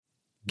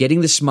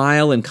Getting the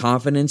smile and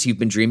confidence you've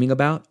been dreaming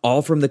about,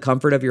 all from the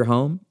comfort of your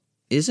home,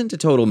 isn't a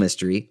total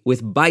mystery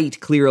with Byte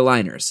clear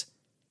aligners.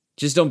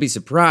 Just don't be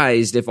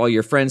surprised if all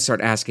your friends start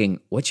asking,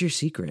 "What's your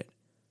secret?"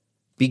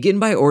 Begin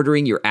by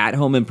ordering your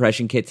at-home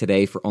impression kit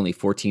today for only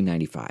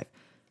 $14.95.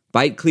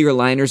 Byte clear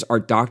aligners are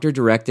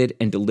doctor-directed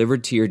and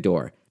delivered to your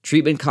door.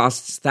 Treatment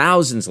costs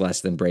thousands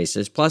less than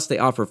braces, plus they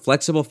offer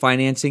flexible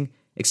financing,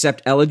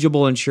 accept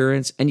eligible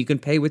insurance, and you can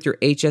pay with your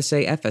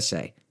HSA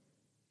FSA.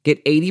 Get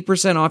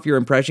 80% off your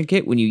impression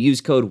kit when you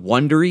use code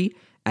WONDERY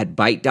at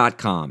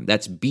Byte.com.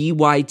 That's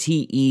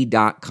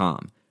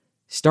BYTE.com.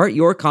 Start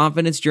your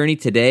confidence journey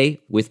today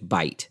with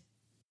Byte.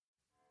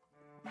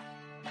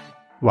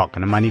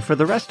 Welcome to Money for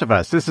the Rest of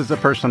Us. This is a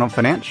personal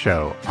finance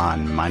show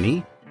on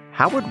money,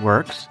 how it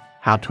works,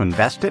 how to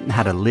invest it, and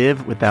how to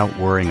live without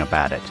worrying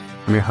about it.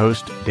 I'm your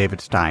host, David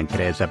Stein.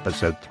 Today is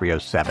episode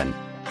 307.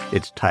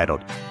 It's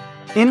titled,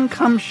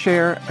 Income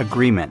Share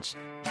Agreements,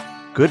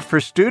 Good for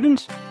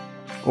Students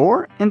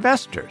or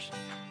Investors?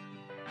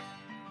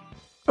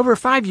 Over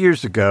 5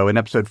 years ago, in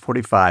episode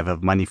 45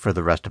 of Money for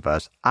the Rest of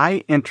Us,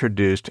 I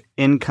introduced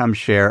income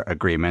share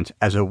agreements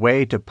as a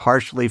way to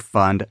partially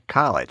fund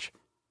college.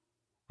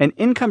 An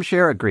income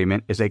share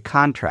agreement is a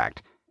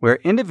contract where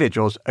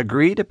individuals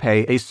agree to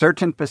pay a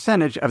certain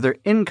percentage of their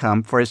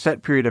income for a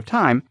set period of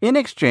time in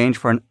exchange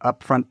for an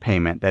upfront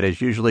payment that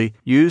is usually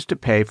used to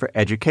pay for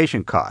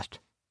education costs,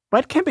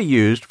 but can be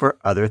used for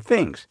other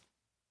things.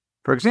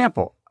 For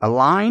example,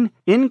 Align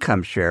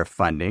Income Share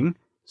Funding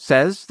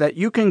says that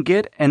you can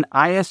get an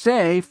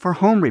ISA for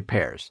home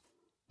repairs,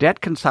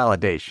 debt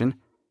consolidation,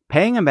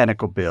 paying a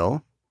medical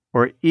bill,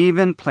 or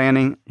even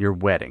planning your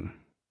wedding.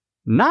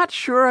 Not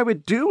sure I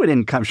would do an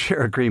income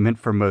share agreement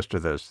for most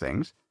of those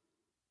things.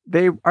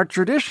 They are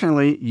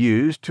traditionally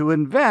used to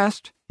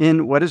invest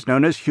in what is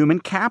known as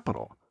human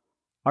capital,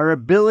 our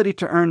ability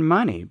to earn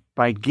money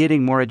by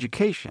getting more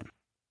education.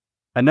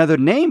 Another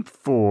name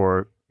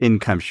for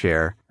income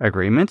share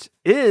agreements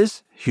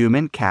is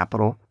human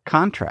capital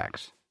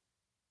contracts.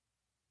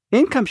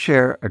 Income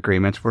share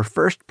agreements were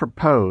first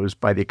proposed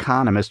by the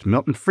economist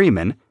Milton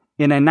Friedman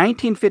in a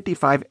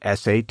 1955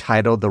 essay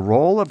titled The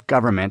Role of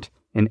Government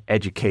in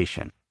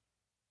Education.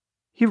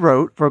 He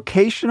wrote,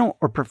 "Vocational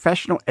or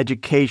professional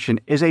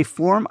education is a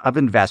form of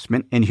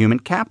investment in human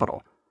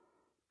capital,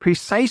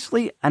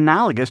 precisely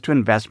analogous to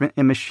investment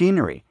in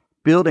machinery,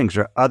 buildings,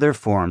 or other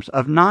forms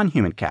of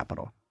non-human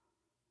capital.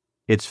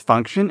 Its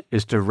function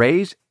is to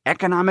raise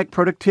economic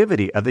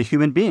productivity of the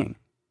human being.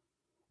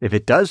 If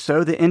it does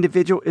so, the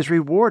individual is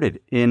rewarded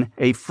in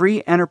a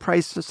free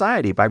enterprise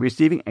society by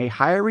receiving a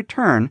higher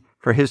return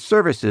for his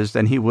services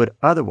than he would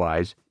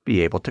otherwise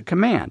be able to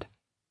command."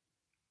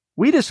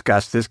 We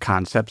discussed this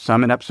concept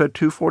some in episode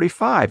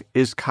 245,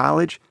 Is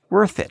College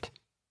Worth It?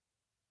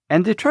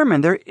 And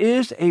determined there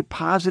is a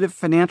positive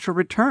financial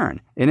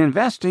return in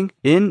investing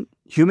in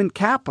human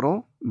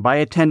capital by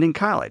attending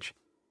college.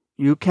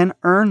 You can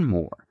earn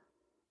more.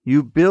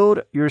 You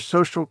build your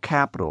social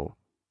capital,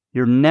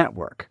 your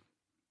network.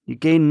 You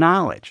gain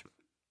knowledge.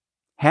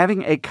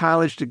 Having a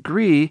college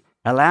degree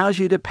allows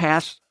you to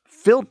pass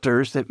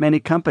filters that many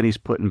companies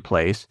put in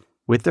place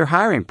with their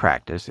hiring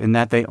practice, in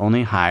that they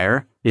only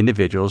hire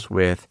individuals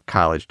with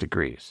college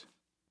degrees.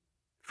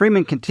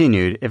 Freeman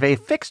continued, if a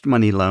fixed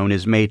money loan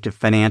is made to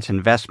finance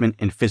investment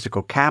in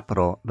physical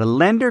capital, the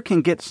lender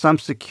can get some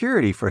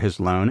security for his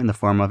loan in the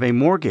form of a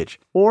mortgage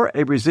or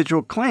a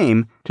residual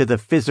claim to the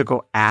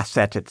physical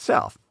asset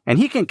itself, and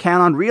he can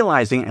count on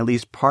realizing at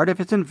least part of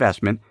his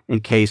investment in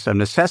case of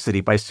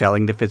necessity by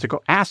selling the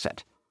physical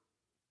asset.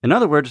 In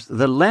other words,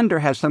 the lender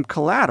has some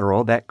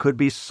collateral that could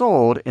be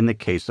sold in the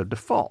case of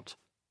default.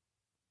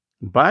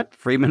 But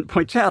Friedman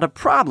points out a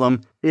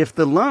problem if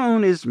the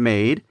loan is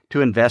made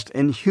to invest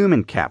in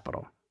human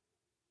capital.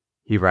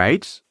 He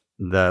writes,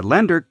 the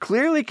lender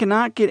clearly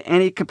cannot get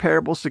any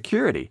comparable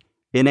security.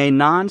 In a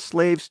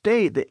non-slave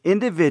state, the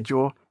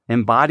individual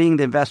embodying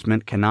the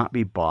investment cannot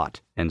be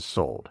bought and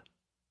sold.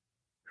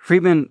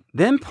 Friedman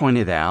then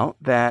pointed out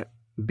that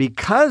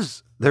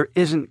because there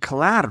isn't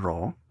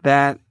collateral,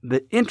 that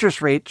the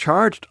interest rate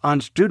charged on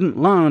student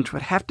loans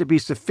would have to be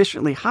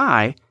sufficiently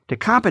high to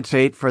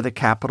compensate for the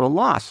capital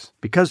loss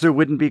because there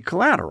wouldn't be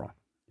collateral,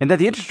 and that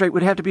the interest rate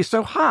would have to be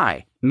so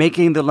high,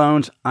 making the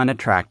loans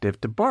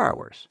unattractive to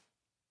borrowers.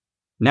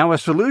 Now a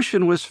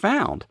solution was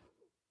found: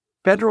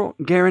 federal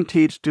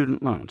guaranteed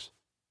student loans.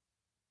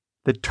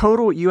 The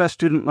total U.S.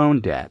 student loan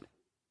debt,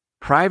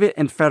 private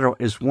and federal,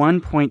 is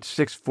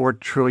 $1.64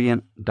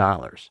 trillion.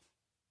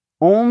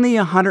 Only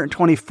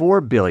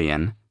 $124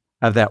 billion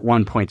of that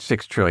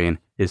 $1.6 trillion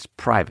is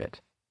private.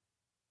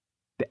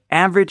 The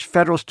average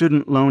federal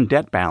student loan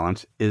debt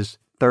balance is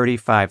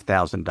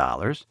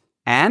 $35,000,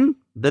 and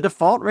the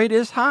default rate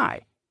is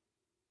high,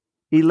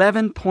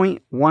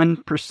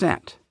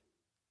 11.1%.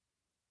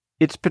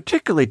 It's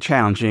particularly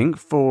challenging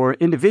for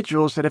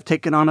individuals that have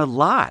taken on a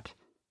lot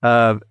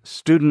of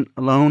student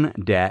loan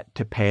debt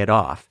to pay it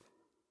off.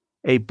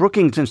 A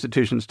Brookings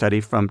Institution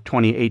study from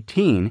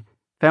 2018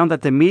 found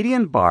that the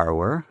median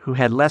borrower who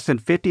had less than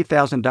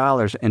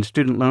 $50,000 in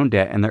student loan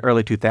debt in the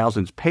early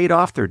 2000s paid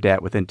off their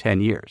debt within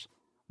 10 years,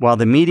 while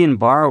the median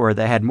borrower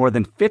that had more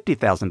than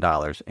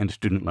 $50,000 in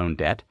student loan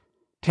debt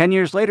 10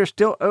 years later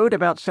still owed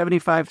about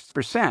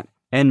 75%.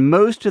 And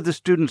most of the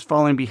students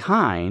falling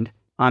behind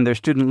on their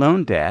student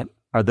loan debt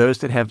are those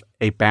that have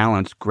a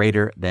balance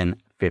greater than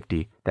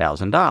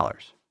 $50,000.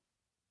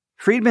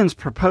 Friedman's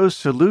proposed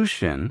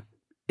solution,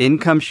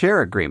 income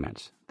share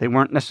agreements, they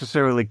weren't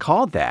necessarily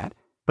called that,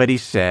 but he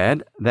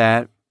said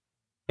that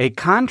a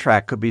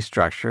contract could be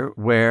structured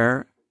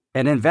where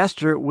an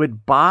investor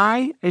would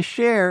buy a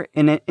share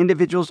in an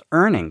individual's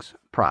earnings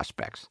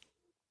prospects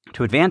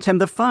to advance him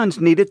the funds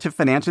needed to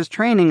finance his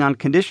training on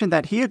condition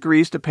that he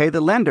agrees to pay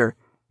the lender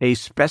a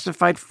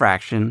specified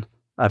fraction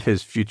of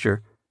his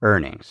future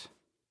earnings.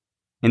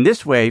 In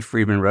this way,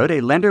 Friedman wrote,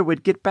 a lender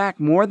would get back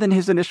more than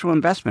his initial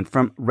investment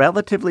from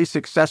relatively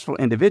successful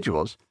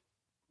individuals,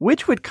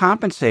 which would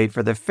compensate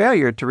for the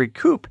failure to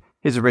recoup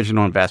his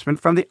original investment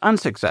from the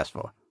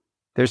unsuccessful.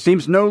 There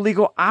seems no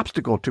legal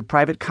obstacle to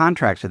private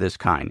contracts of this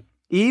kind,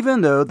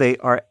 even though they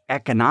are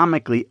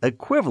economically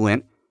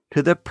equivalent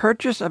to the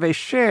purchase of a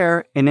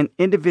share in an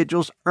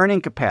individual's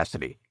earning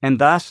capacity, and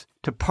thus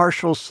to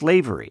partial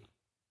slavery.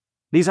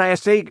 These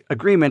ISA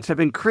agreements have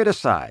been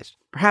criticized,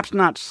 perhaps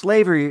not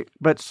slavery,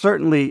 but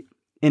certainly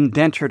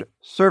indentured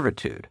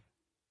servitude.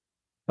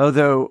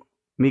 Although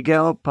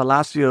Miguel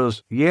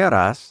Palacios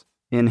Lleras,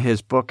 in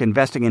his book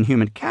Investing in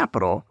Human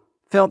Capital,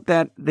 felt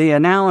that the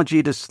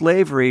analogy to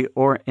slavery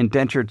or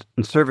indentured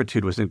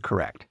servitude was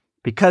incorrect,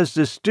 because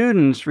the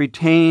students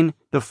retain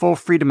the full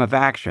freedom of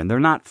action. They're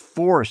not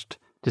forced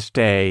to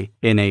stay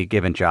in a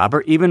given job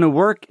or even to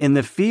work in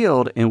the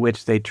field in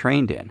which they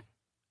trained in.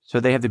 So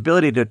they have the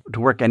ability to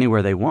work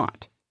anywhere they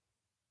want.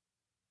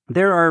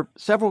 There are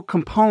several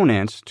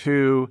components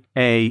to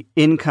an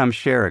income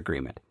share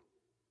agreement.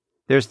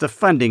 There's the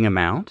funding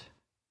amount,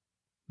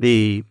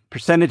 the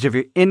percentage of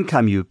your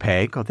income you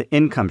pay, called the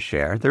income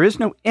share. There is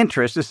no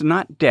interest. This is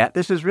not debt.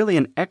 This is really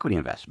an equity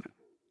investment.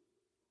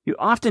 You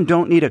often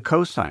don't need a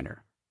cosigner.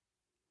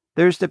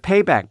 There's the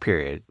payback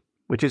period,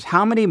 which is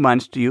how many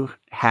months do you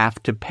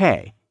have to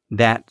pay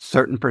that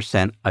certain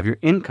percent of your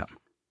income.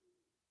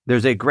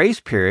 There's a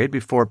grace period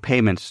before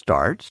payment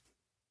starts.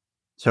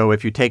 So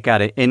if you take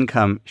out an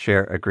income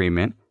share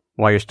agreement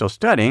while you're still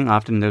studying,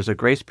 often there's a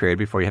grace period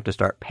before you have to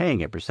start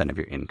paying a percent of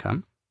your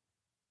income.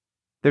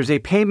 There's a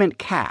payment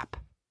cap.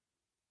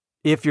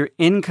 If your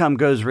income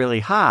goes really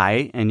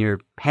high and you're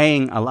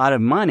paying a lot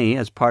of money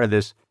as part of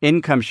this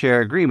income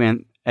share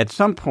agreement, at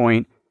some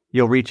point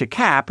you'll reach a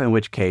cap, in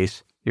which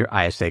case your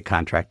ISA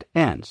contract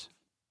ends.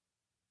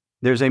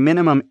 There's a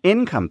minimum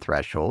income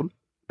threshold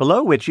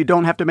below which you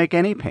don't have to make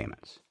any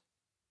payments.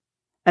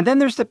 And then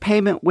there's the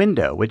payment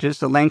window, which is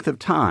the length of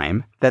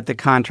time that the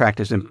contract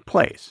is in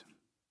place.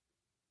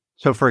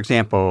 So, for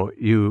example,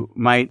 you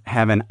might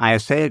have an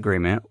ISA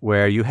agreement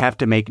where you have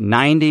to make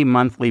 90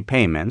 monthly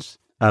payments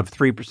of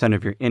 3%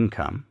 of your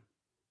income.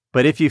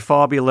 But if you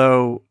fall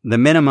below the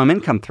minimum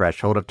income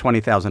threshold of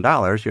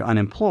 $20,000, you're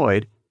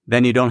unemployed,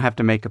 then you don't have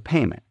to make a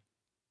payment.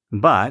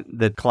 But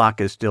the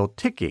clock is still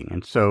ticking.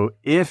 And so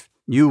if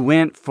you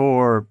went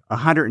for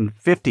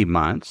 150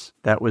 months,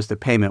 that was the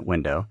payment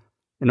window,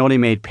 and only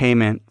made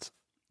payments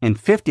in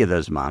 50 of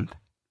those months,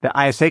 the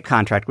ISA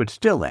contract would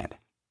still end,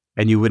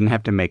 and you wouldn't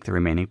have to make the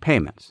remaining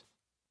payments.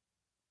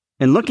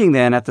 In looking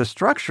then at the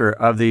structure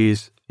of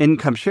these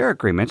income share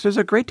agreements, there's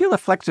a great deal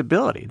of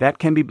flexibility that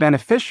can be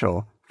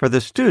beneficial for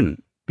the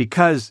student,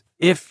 because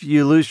if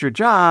you lose your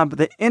job,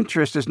 the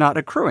interest is not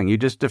accruing. You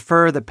just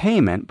defer the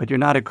payment, but you're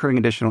not accruing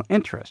additional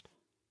interest.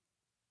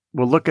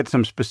 We'll look at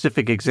some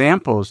specific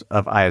examples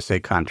of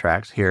ISA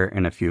contracts here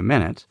in a few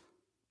minutes.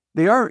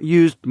 They are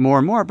used more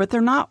and more, but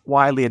they're not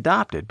widely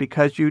adopted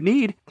because you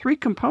need three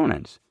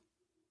components.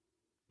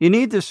 You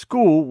need the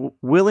school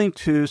willing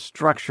to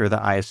structure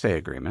the ISA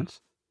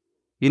agreements.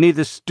 You need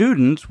the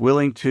students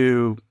willing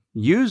to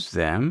use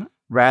them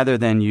rather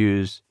than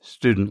use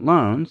student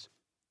loans.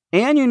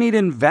 And you need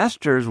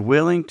investors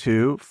willing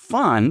to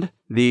fund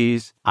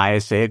these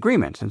ISA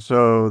agreements. And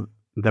so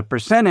the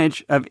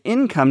percentage of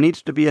income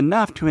needs to be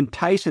enough to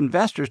entice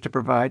investors to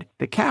provide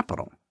the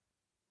capital.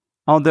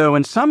 Although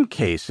in some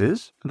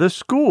cases, the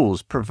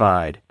schools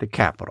provide the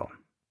capital.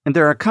 And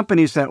there are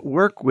companies that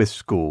work with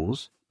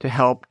schools to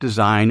help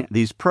design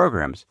these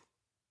programs.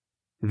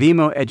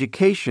 Vimo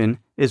Education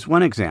is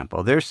one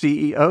example. Their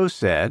CEO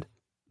said,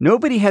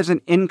 "Nobody has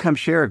an income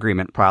share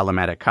agreement problem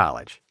at a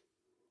college.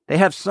 They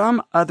have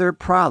some other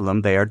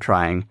problem they are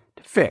trying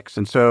to fix."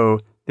 And so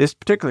this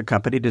particular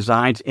company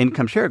designs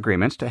income share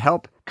agreements to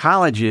help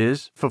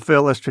colleges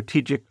fulfill a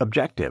strategic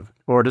objective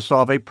or to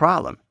solve a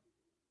problem.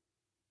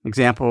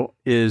 Example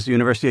is the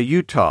University of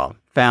Utah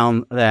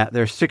found that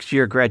their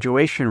 6-year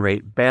graduation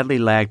rate badly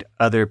lagged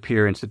other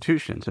peer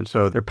institutions. And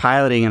so they're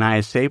piloting an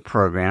ISA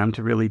program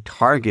to really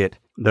target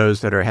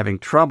those that are having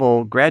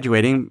trouble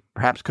graduating,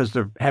 perhaps because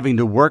they're having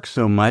to work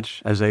so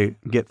much as they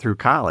get through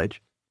college.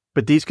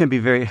 But these can be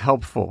very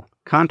helpful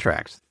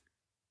contracts.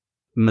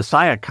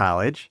 Messiah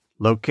College,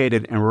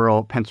 located in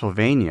rural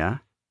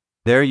Pennsylvania,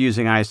 They're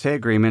using ISA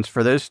agreements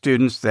for those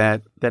students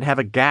that have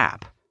a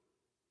gap.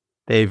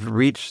 They've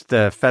reached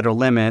the federal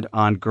limit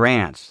on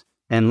grants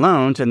and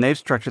loans, and they've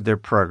structured their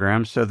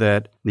program so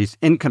that these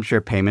income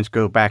share payments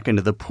go back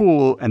into the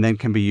pool and then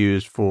can be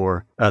used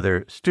for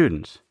other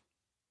students.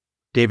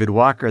 David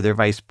Walker, their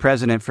vice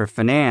president for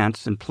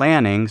finance and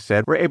planning,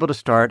 said, "We're able to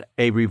start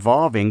a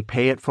revolving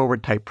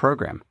pay-it-forward type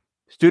program.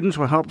 Students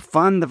will help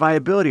fund the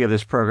viability of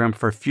this program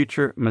for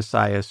future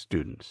Messiah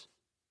students."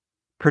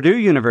 Purdue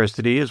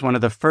University is one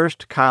of the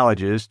first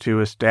colleges to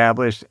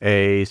establish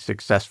a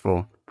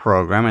successful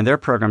program, and their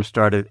program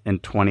started in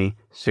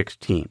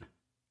 2016.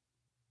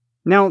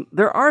 Now,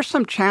 there are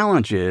some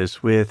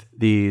challenges with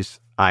these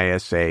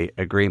ISA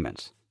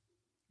agreements,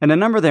 and a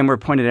number of them were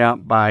pointed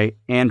out by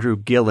Andrew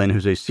Gillen,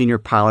 who's a senior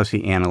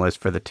policy analyst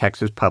for the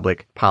Texas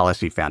Public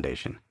Policy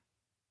Foundation.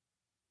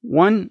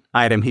 One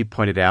item he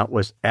pointed out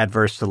was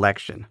adverse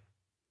selection.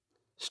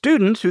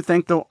 Students who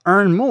think they'll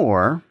earn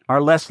more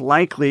are less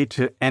likely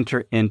to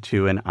enter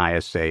into an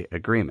ISA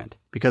agreement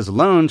because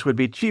loans would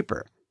be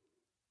cheaper.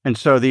 And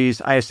so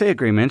these ISA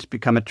agreements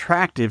become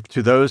attractive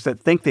to those that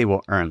think they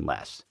will earn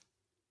less,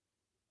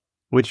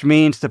 which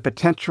means the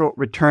potential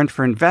return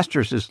for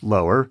investors is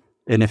lower.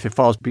 And if it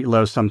falls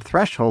below some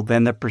threshold,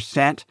 then the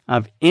percent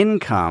of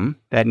income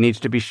that needs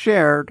to be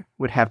shared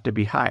would have to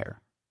be higher.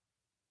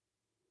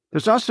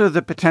 There's also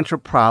the potential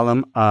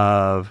problem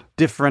of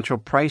differential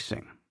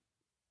pricing.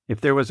 If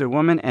there was a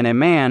woman and a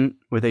man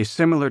with a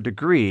similar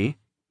degree,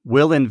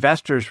 will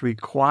investors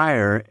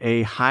require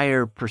a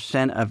higher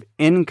percent of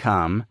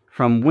income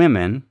from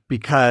women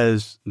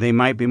because they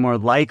might be more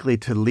likely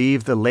to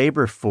leave the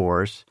labor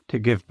force to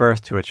give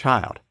birth to a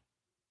child?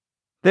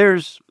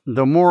 There's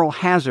the moral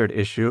hazard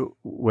issue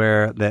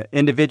where the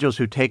individuals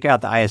who take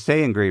out the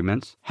ISA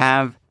agreements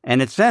have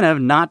an incentive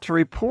not to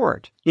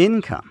report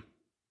income.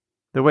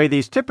 The way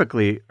these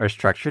typically are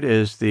structured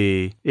is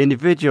the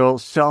individual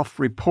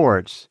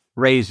self-reports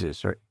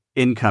raises or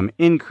income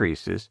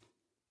increases,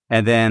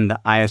 and then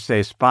the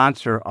ISA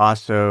sponsor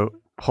also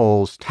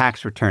pulls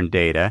tax return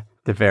data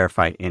to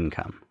verify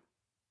income.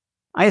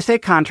 ISA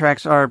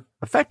contracts are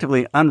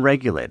effectively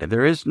unregulated.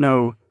 There is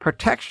no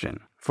protection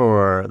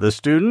for the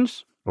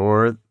students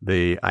or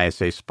the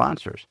ISA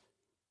sponsors.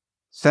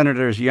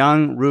 Senators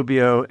Young,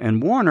 Rubio,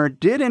 and Warner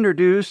did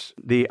introduce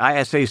the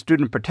ISA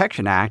Student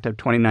Protection Act of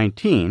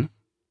 2019.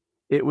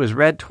 It was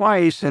read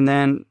twice and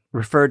then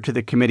referred to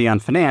the Committee on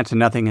Finance, and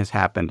nothing has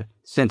happened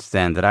since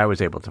then that I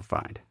was able to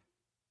find.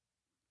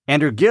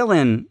 Andrew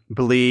Gillen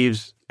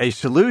believes a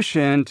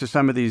solution to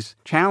some of these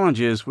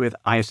challenges with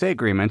ISA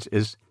agreements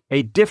is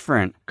a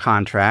different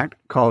contract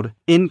called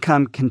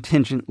income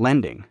contingent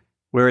lending,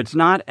 where it's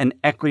not an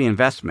equity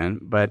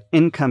investment, but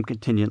income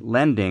contingent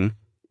lending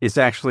is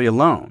actually a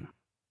loan.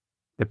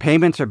 The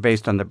payments are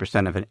based on the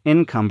percent of an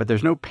income, but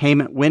there's no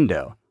payment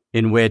window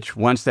in which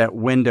once that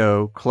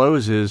window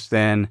closes,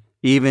 then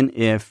even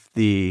if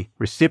the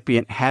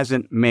recipient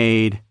hasn't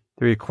made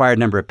the required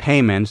number of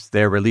payments,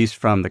 they're released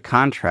from the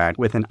contract.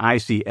 With an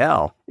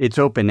ICL, it's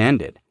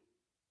open-ended.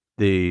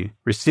 The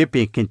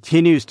recipient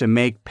continues to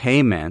make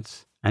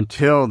payments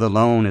until the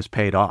loan is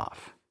paid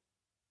off.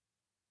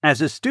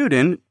 As a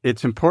student,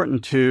 it's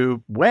important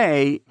to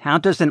weigh how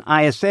does an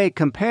ISA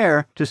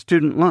compare to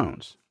student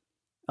loans.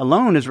 A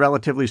loan is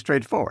relatively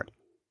straightforward.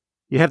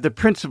 You have the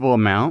principal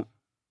amount,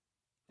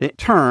 the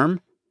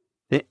term,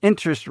 the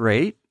interest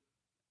rate,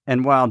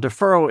 and while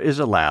deferral is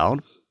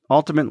allowed,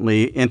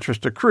 ultimately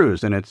interest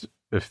accrues, and it's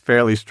a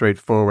fairly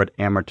straightforward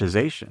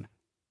amortization.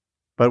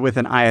 But with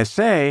an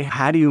ISA,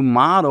 how do you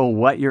model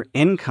what your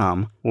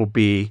income will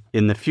be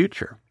in the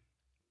future?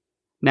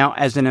 Now,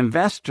 as an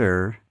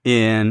investor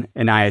in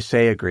an ISA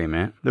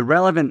agreement, the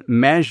relevant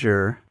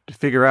measure to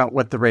figure out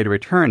what the rate of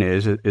return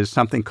is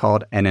something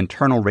called an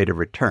internal rate of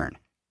return.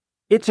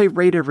 It's a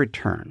rate of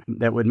return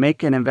that would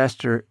make an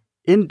investor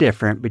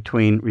indifferent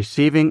between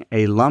receiving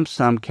a lump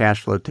sum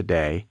cash flow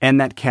today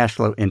and that cash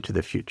flow into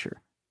the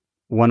future.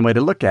 One way to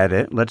look at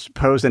it, let's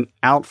suppose an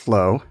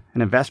outflow,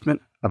 an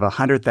investment of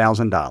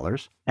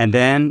 $100,000, and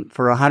then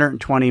for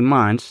 120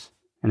 months,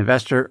 an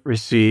investor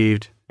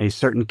received a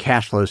certain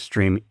cash flow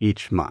stream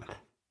each month.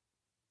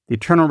 The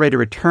internal rate of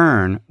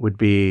return would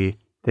be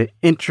the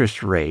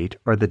interest rate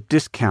or the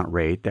discount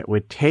rate that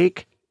would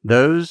take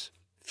those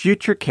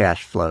future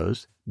cash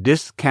flows,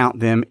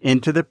 discount them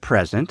into the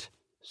present,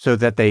 so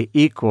that they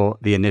equal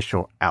the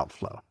initial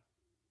outflow.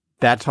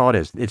 That's all it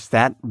is. It's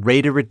that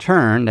rate of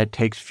return that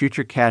takes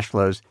future cash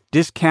flows,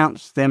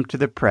 discounts them to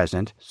the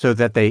present so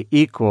that they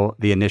equal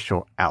the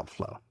initial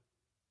outflow.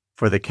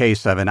 For the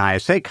case of an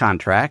ISA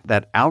contract,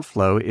 that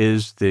outflow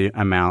is the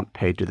amount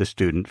paid to the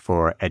student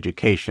for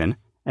education.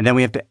 And then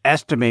we have to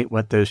estimate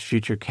what those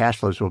future cash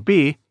flows will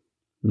be.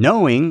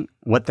 Knowing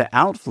what the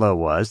outflow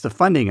was, the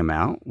funding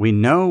amount, we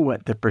know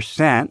what the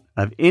percent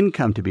of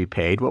income to be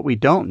paid. What we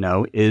don't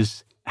know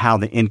is how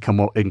the income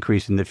will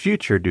increase in the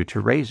future due to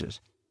raises.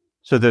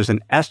 So there's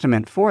an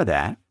estimate for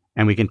that,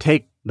 and we can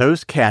take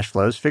those cash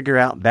flows, figure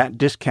out that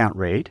discount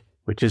rate,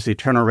 which is the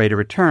internal rate of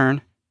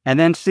return, and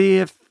then see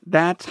if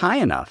that's high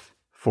enough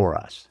for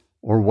us,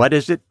 or what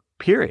is it,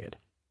 period.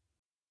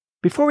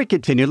 Before we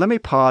continue, let me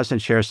pause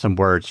and share some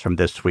words from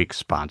this week's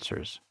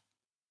sponsors.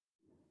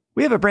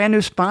 We have a brand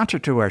new sponsor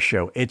to our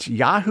show. It's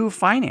Yahoo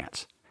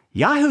Finance.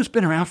 Yahoo's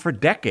been around for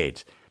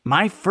decades.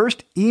 My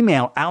first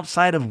email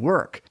outside of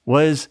work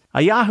was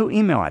a Yahoo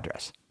email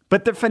address.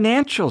 But the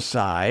financial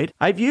side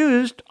I've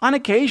used on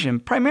occasion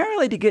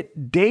primarily to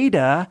get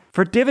data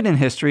for dividend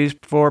histories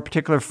for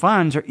particular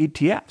funds or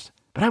ETFs.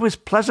 But I was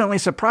pleasantly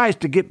surprised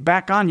to get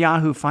back on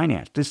Yahoo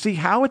Finance to see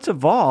how it's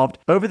evolved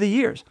over the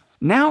years.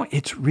 Now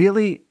it's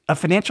really a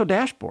financial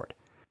dashboard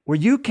where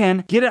you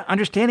can get an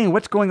understanding of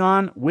what's going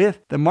on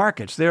with the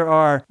markets. There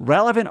are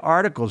relevant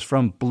articles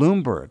from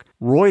Bloomberg,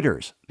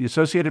 Reuters, the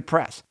Associated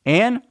Press,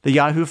 and the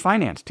Yahoo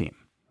Finance team.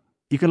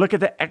 You can look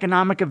at the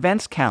economic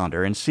events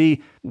calendar and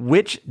see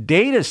which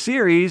data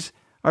series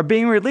are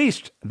being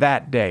released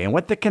that day and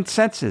what the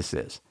consensus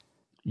is.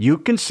 You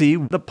can see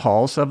the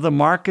pulse of the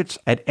markets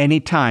at any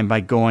time by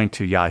going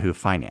to Yahoo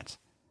Finance.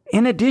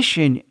 In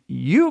addition,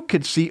 you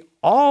could see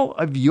all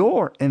of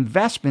your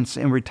investments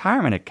in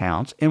retirement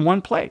accounts in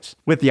one place.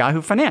 With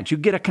Yahoo Finance, you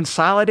get a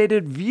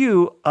consolidated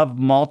view of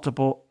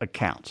multiple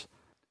accounts.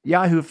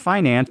 Yahoo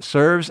Finance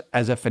serves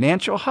as a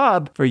financial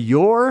hub for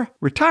your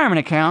retirement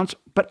accounts,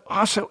 but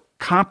also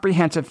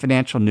comprehensive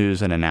financial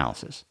news and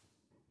analysis.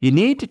 You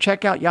need to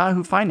check out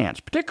Yahoo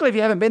Finance, particularly if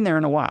you haven't been there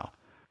in a while.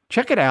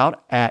 Check it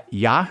out at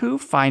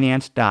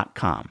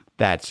yahoofinance.com.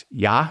 That's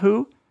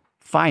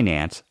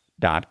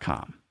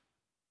yahoofinance.com.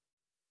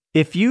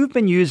 If you've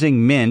been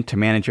using Mint to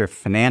manage your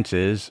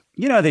finances,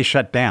 you know they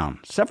shut down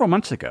several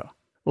months ago.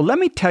 Well, let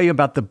me tell you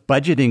about the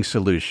budgeting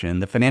solution,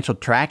 the financial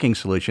tracking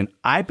solution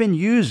I've been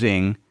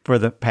using for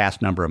the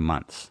past number of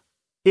months.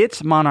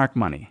 It's Monarch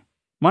Money.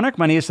 Monarch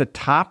Money is the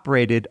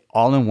top-rated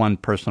all-in-one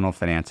personal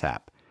finance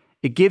app.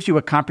 It gives you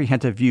a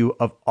comprehensive view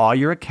of all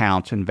your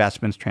accounts,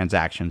 investments,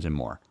 transactions, and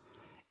more.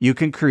 You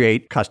can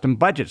create custom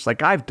budgets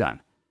like I've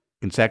done.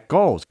 You can set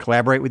goals,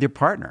 collaborate with your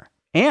partner.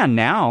 And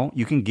now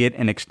you can get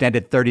an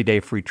extended 30-day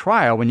free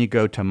trial when you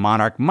go to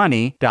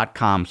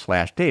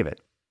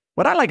monarchmoney.com/David.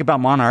 What I like about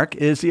Monarch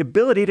is the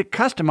ability to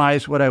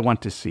customize what I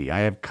want to see. I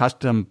have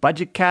custom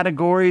budget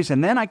categories,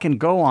 and then I can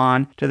go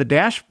on to the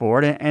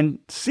dashboard and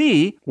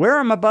see where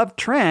I'm above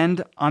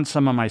trend on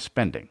some of my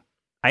spending.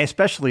 I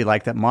especially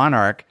like that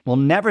Monarch will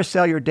never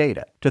sell your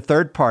data to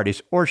third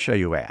parties or show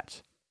you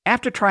ads.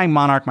 After trying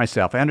Monarch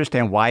myself, I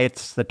understand why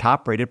it's the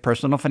top-rated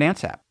personal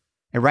finance app.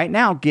 And right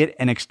now, get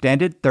an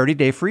extended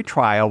 30-day free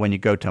trial when you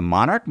go to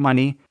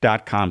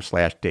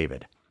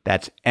monarchmoney.com/David.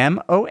 That's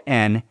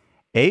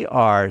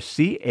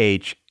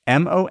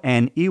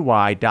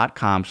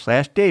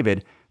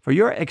monarchmoney.com/David for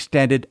your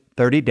extended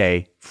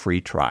 30-day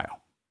free trial.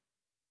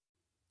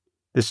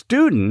 The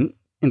student,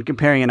 in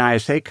comparing an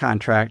ISA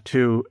contract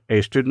to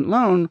a student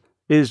loan,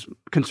 is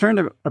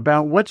concerned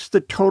about what's the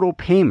total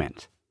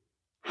payment.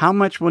 How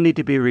much will need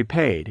to be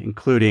repaid,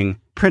 including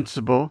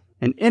principal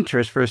and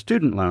interest for a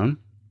student loan,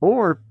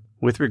 or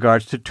with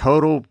regards to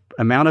total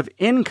amount of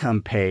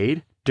income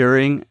paid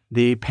during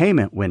the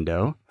payment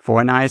window for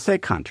an ISA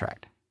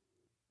contract.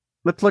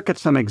 Let's look at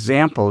some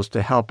examples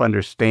to help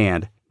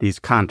understand these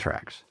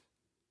contracts.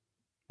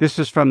 This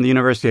is from the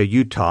University of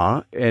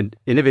Utah, an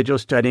individual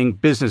studying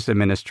business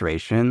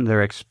administration.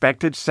 Their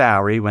expected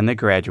salary when they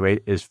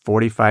graduate is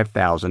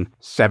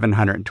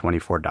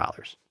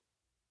 $45,724.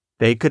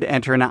 They could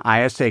enter an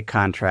ISA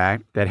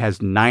contract that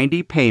has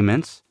 90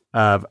 payments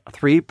of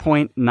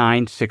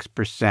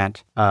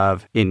 3.96%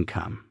 of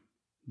income.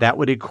 That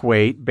would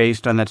equate,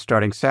 based on that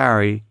starting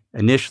salary,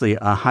 initially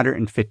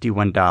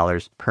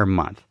 $151 per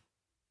month.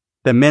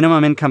 The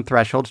minimum income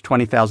threshold is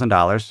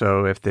 $20,000,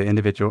 so if the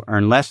individual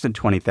earned less than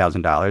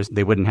 $20,000,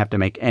 they wouldn't have to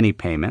make any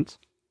payments.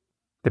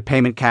 The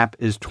payment cap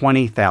is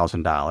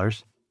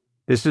 $20,000.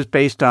 This is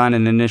based on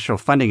an initial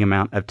funding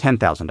amount of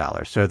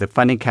 $10,000, so the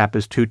funding cap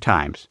is 2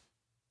 times.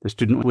 The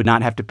student would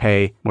not have to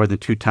pay more than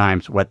 2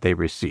 times what they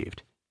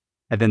received.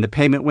 And then the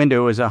payment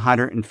window is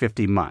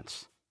 150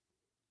 months.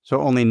 So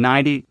only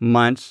 90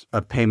 months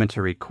of payments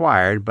are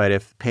required, but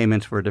if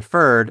payments were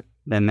deferred,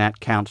 then that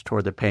counts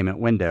toward the payment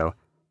window.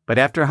 But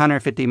after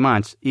 150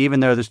 months,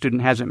 even though the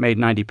student hasn't made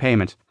 90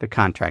 payments, the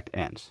contract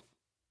ends.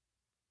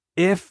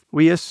 If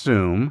we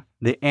assume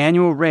the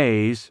annual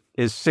raise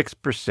is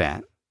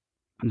 6%,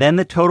 then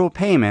the total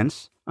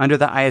payments under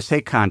the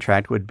ISA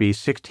contract would be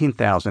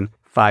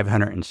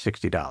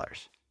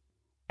 $16,560.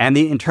 And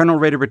the internal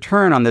rate of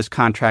return on this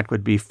contract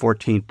would be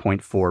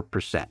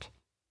 14.4%.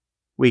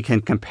 We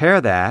can compare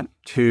that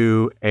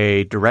to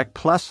a Direct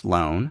Plus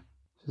loan,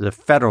 the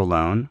federal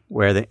loan,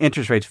 where the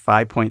interest rate's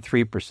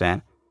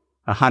 5.3%,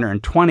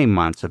 120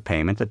 months of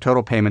payments. The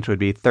total payments would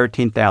be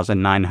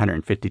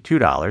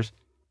 $13,952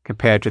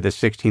 compared to the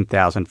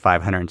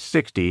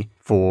 $16,560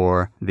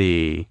 for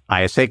the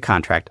ISA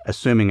contract,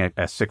 assuming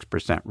a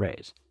 6%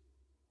 raise.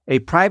 A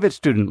private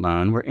student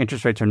loan where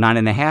interest rates are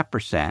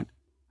 9.5%,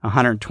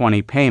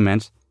 120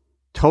 payments,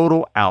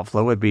 total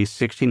outflow would be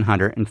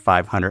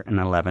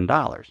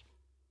 $1,611.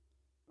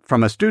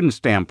 From a student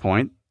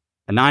standpoint,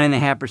 a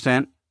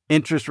 9.5%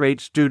 interest rate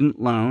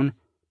student loan,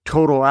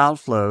 total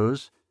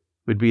outflows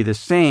would be the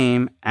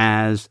same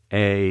as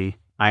a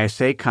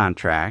ISA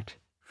contract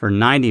for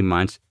 90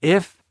 months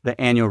if the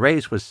annual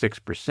raise was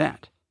 6%.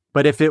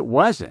 But if it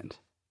wasn't,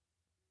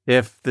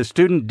 if the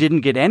student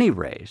didn't get any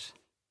raise,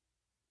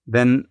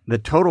 then the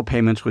total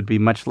payments would be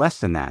much less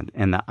than that,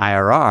 and the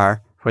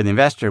IRR for the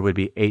investor would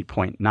be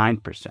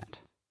 8.9%.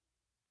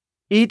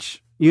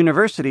 Each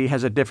university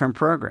has a different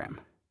program.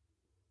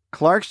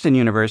 Clarkston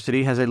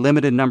University has a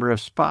limited number of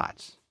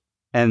spots,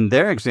 and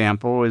their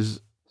example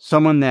is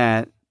someone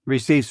that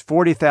receives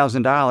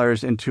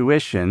 $40,000 in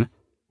tuition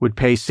would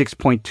pay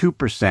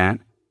 6.2%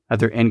 of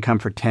their income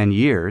for 10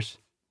 years,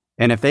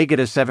 and if they get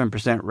a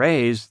 7%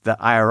 raise, the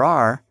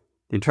IRR,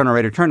 the internal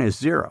rate of return, is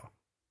zero.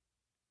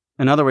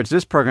 In other words,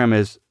 this program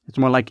it's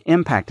more like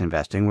impact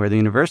investing, where the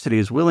university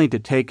is willing to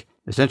take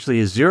essentially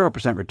a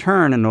 0%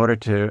 return in order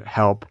to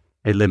help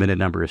a limited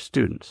number of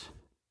students.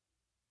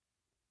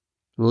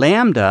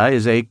 Lambda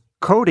is a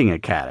coding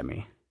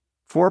academy,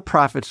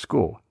 for-profit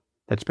school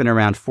that's been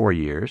around 4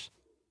 years.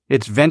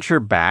 It's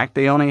venture-backed.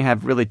 They only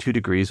have really 2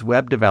 degrees,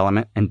 web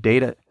development and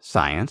data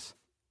science.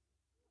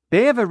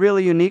 They have a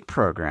really unique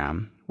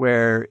program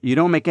where you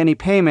don't make any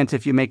payments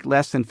if you make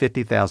less than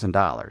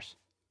 $50,000.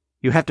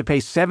 You have to pay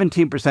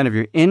 17% of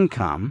your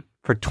income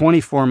for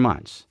 24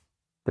 months.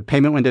 The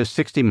payment window is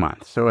 60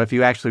 months. So if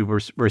you actually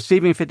were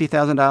receiving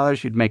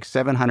 $50,000, you'd make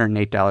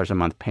 $708 a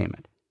month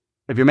payment.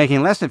 If you're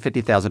making less than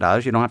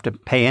 $50,000, you don't have to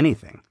pay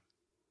anything.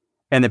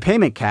 And the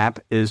payment cap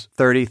is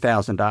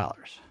 $30,000.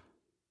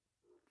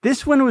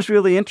 This one was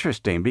really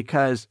interesting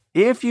because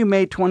if you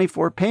made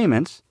 24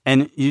 payments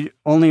and you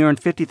only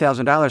earned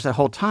 $50,000 the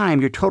whole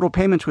time, your total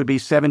payments would be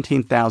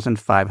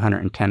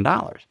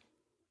 $17,510.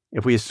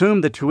 If we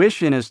assume the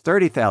tuition is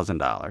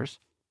 $30,000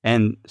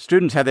 and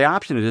students have the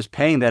option of just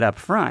paying that up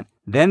front,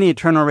 then the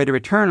internal rate of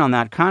return on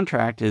that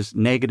contract is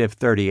negative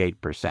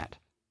 38%,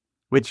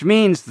 which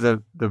means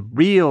the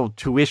real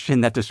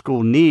tuition that the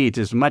school needs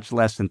is much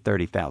less than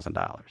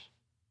 $30,000.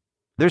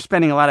 They're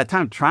spending a lot of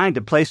time trying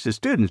to place the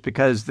students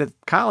because the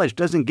college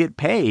doesn't get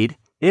paid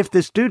if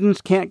the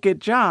students can't get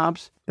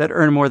jobs that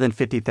earn more than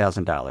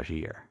 $50,000 a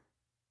year.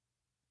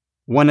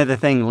 One of the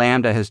things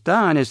Lambda has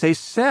done is they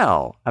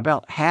sell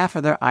about half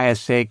of their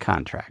ISA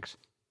contracts.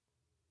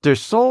 They're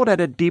sold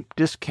at a deep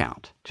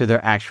discount to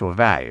their actual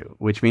value,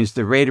 which means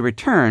the rate of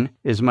return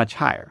is much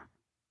higher,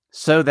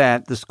 so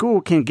that the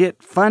school can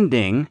get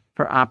funding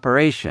for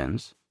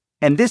operations.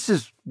 And this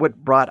is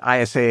what brought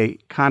ISA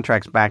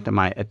contracts back to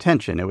my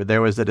attention.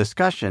 There was a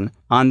discussion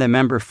on the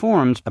member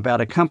forums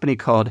about a company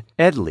called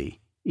Edly,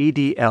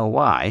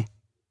 EDLY,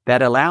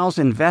 that allows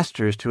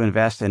investors to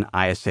invest in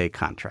ISA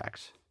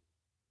contracts.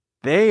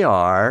 They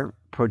are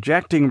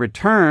projecting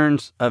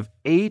returns of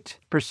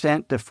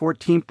 8% to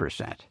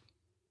 14%.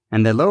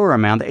 And the lower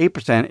amount, the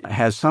 8%,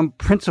 has some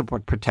principal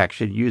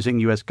protection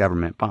using U.S.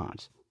 government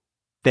bonds.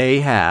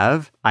 They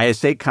have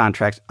ISA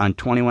contracts on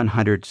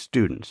 2,100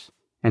 students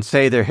and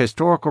say their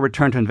historical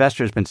return to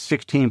investors has been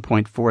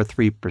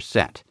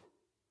 16.43%.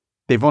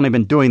 They've only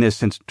been doing this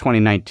since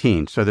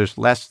 2019, so there's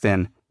less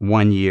than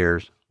 1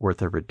 year's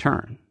worth of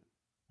return.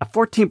 A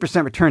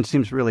 14% return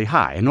seems really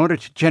high. In order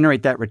to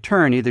generate that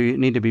return, either you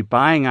need to be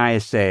buying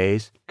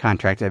ISAs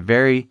contracts at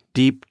very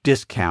deep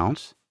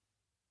discounts,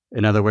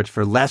 in other words,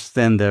 for less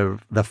than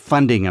the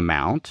funding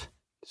amount,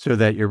 so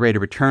that your rate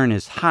of return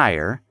is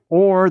higher,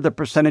 or the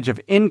percentage of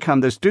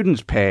income the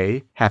students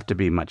pay have to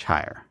be much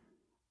higher.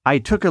 I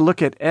took a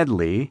look at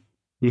Edly.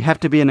 You have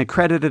to be an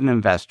accredited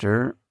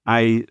investor.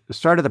 I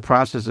started the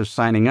process of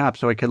signing up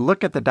so I could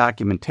look at the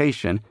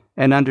documentation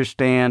and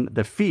understand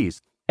the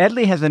fees.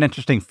 Edly has an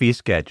interesting fee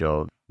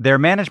schedule. Their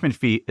management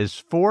fee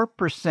is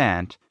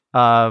 4%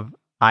 of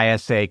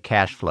ISA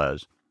cash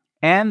flows,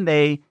 and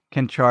they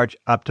can charge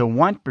up to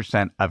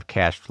 1% of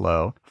cash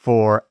flow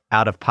for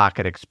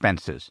out-of-pocket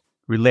expenses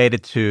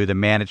related to the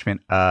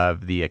management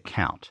of the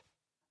account.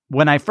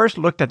 When I first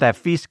looked at that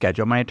fee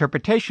schedule, my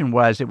interpretation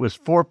was it was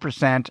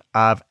 4%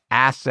 of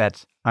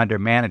assets under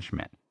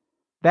management.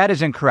 That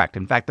is incorrect.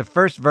 In fact, the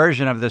first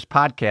version of this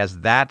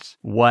podcast, that's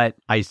what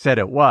I said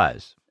it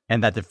was,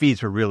 and that the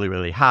fees were really,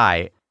 really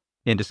high.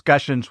 In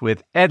discussions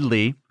with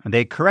Edly,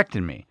 they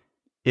corrected me.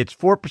 It's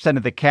 4%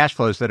 of the cash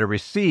flows that are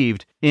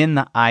received in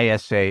the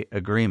ISA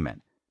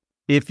agreement.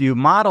 If you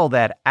model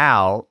that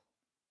out,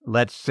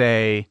 let's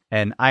say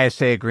an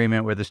ISA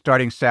agreement where the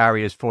starting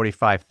salary is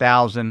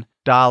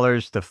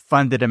 $45,000, the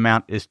funded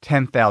amount is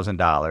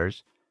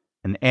 $10,000,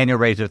 an annual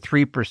raise of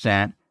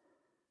 3%,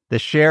 the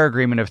share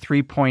agreement of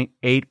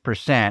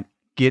 3.8%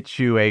 gets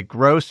you a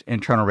gross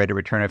internal rate of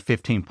return of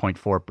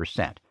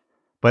 15.4%.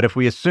 But if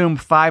we assume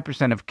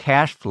 5% of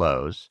cash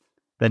flows,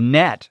 the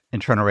net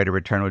internal rate of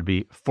return would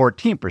be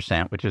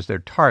 14%, which is their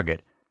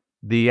target.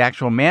 The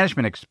actual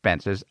management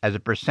expenses as a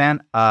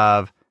percent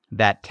of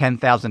that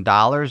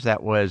 $10,000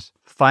 that was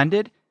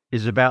funded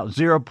is about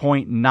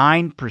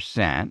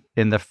 0.9%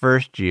 in the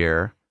first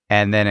year,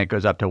 and then it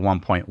goes up to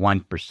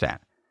 1.1%.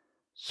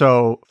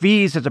 So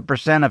fees as a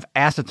percent of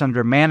assets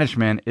under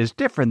management is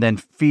different than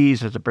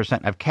fees as a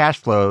percent of cash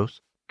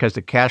flows, because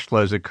the cash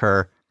flows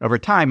occur over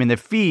time, and the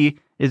fee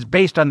is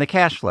based on the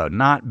cash flow,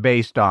 not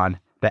based on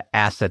the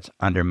assets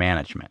under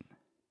management.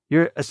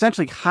 You're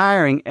essentially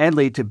hiring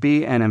Edley to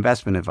be an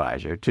investment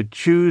advisor to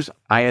choose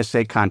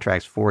ISA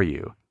contracts for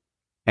you.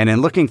 And in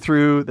looking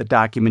through the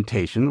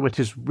documentation, which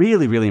is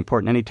really, really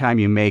important anytime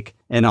you make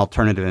an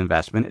alternative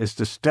investment, is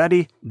to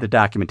study the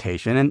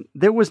documentation. And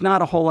there was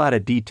not a whole lot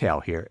of detail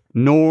here,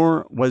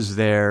 nor was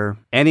there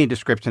any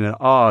description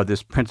at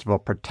this principal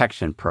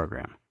protection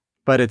program.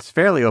 But it's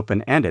fairly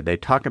open-ended. They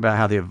talk about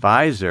how the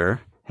advisor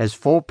has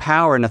full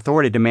power and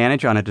authority to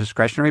manage on a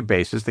discretionary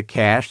basis the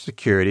cash,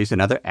 securities, and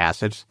other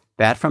assets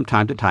that from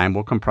time to time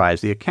will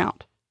comprise the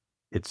account.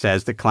 It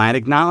says the client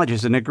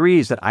acknowledges and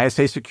agrees that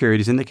ISA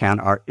securities in the account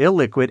are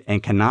illiquid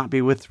and cannot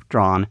be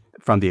withdrawn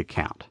from the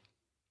account.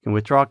 You can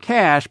withdraw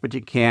cash, but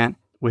you can't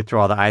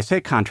withdraw the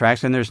ISA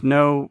contracts, and there's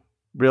no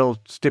real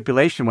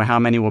stipulation with how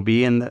many will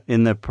be in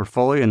the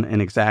portfolio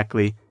and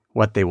exactly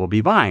what they will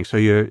be buying. So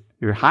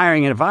you're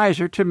hiring an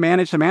advisor to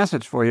manage some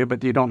assets for you,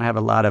 but you don't have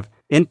a lot of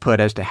input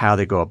as to how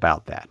they go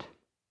about that.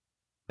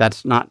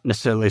 That's not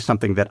necessarily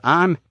something that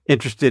I'm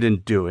interested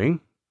in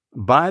doing.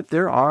 But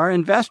there are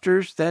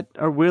investors that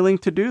are willing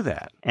to do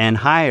that and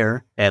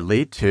hire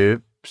Edley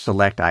to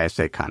select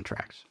ISA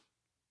contracts.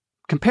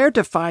 Compared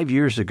to 5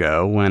 years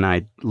ago when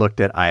I looked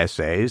at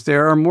ISAs,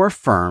 there are more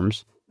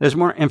firms, there's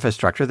more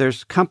infrastructure,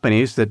 there's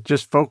companies that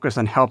just focus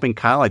on helping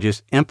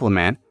colleges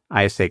implement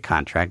ISA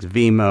contracts.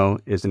 Vimo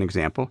is an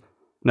example.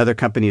 Another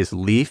company is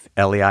Leaf,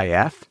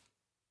 L-E-I-F.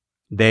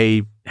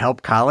 They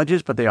help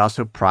colleges, but they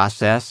also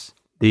process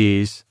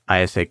these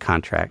ISA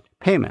contract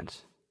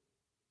payments.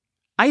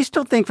 I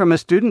still think from a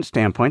student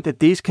standpoint that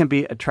these can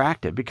be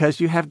attractive because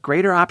you have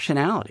greater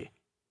optionality.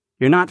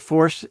 You're not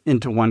forced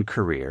into one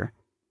career.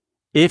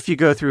 If you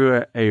go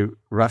through a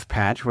rough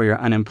patch where you're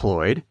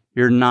unemployed,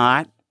 you're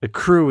not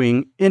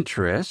accruing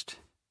interest.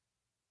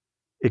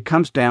 It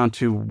comes down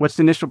to what's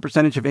the initial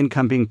percentage of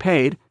income being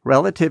paid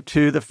relative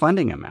to the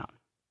funding amount.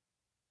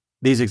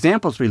 These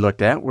examples we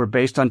looked at were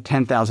based on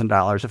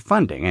 $10,000 of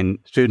funding, and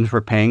students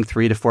were paying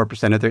 3 to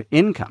 4% of their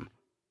income.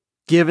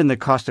 Given the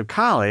cost of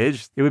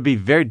college, it would be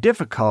very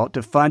difficult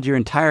to fund your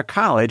entire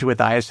college with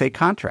ISA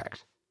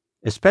contracts,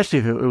 especially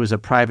if it was a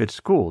private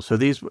school. So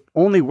these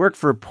only work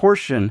for a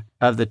portion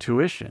of the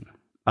tuition.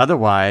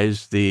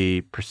 Otherwise,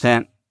 the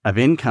percent of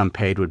income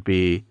paid would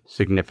be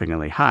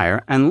significantly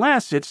higher,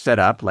 unless it's set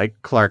up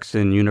like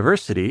Clarkson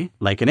University,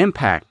 like an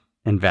impact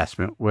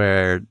investment,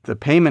 where the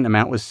payment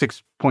amount was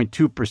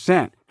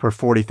 6.2% for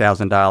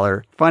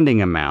 $40,000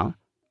 funding amount.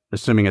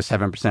 Assuming a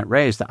 7%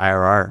 raise, the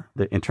IRR,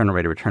 the internal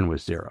rate of return,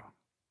 was 0.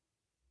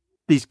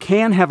 These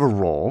can have a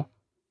role.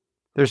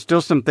 There's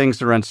still some things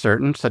that are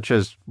uncertain, such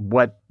as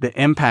what the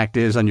impact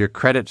is on your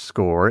credit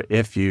score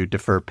if you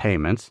defer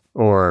payments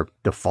or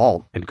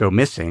default and go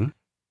missing.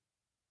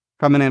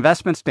 From an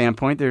investment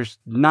standpoint, there's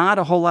not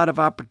a whole lot of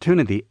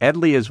opportunity.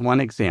 Edley is one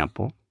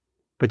example,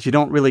 but you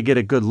don't really get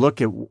a good look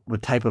at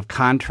what type of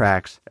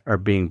contracts are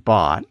being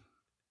bought.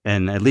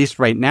 And at least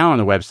right now on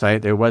the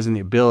website, there wasn't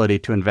the ability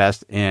to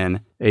invest in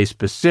a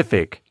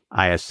specific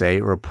ISA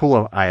or a pool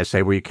of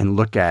ISA where you can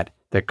look at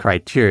the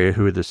criteria,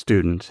 who are the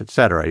students,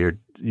 etc.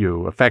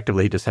 You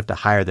effectively just have to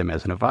hire them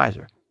as an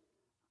advisor.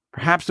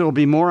 Perhaps there will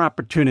be more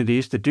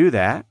opportunities to do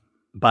that,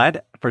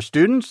 but for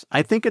students,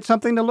 I think it's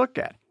something to look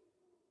at.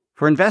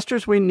 For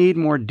investors, we need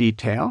more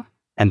detail,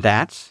 and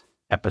that's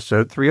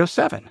episode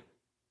 307.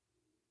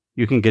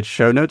 You can get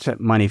show notes at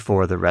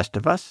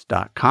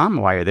moneyfortherestofus.com.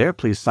 While you're there,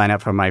 please sign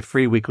up for my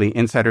free weekly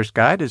Insider's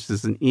Guide. This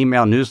is an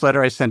email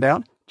newsletter I send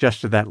out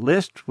just to that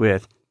list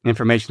with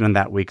information on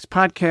that week's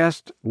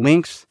podcast,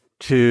 links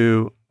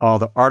to all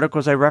the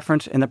articles I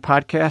reference in the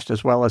podcast,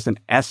 as well as an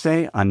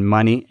essay on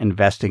money,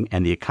 investing,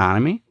 and the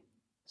economy.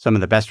 Some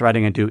of the best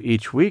writing I do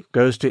each week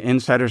goes to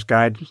Insider's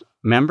Guide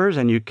members,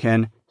 and you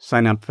can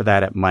sign up for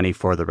that at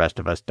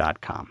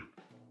moneyfortherestofus.com.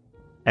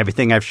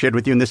 Everything I've shared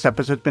with you in this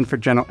episode has been for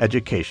general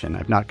education.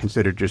 I've not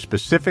considered your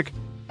specific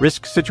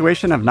risk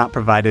situation. I've not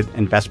provided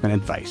investment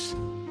advice.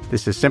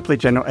 This is simply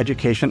general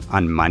education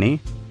on money,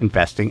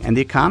 investing, and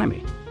the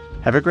economy.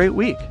 Have a great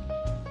week.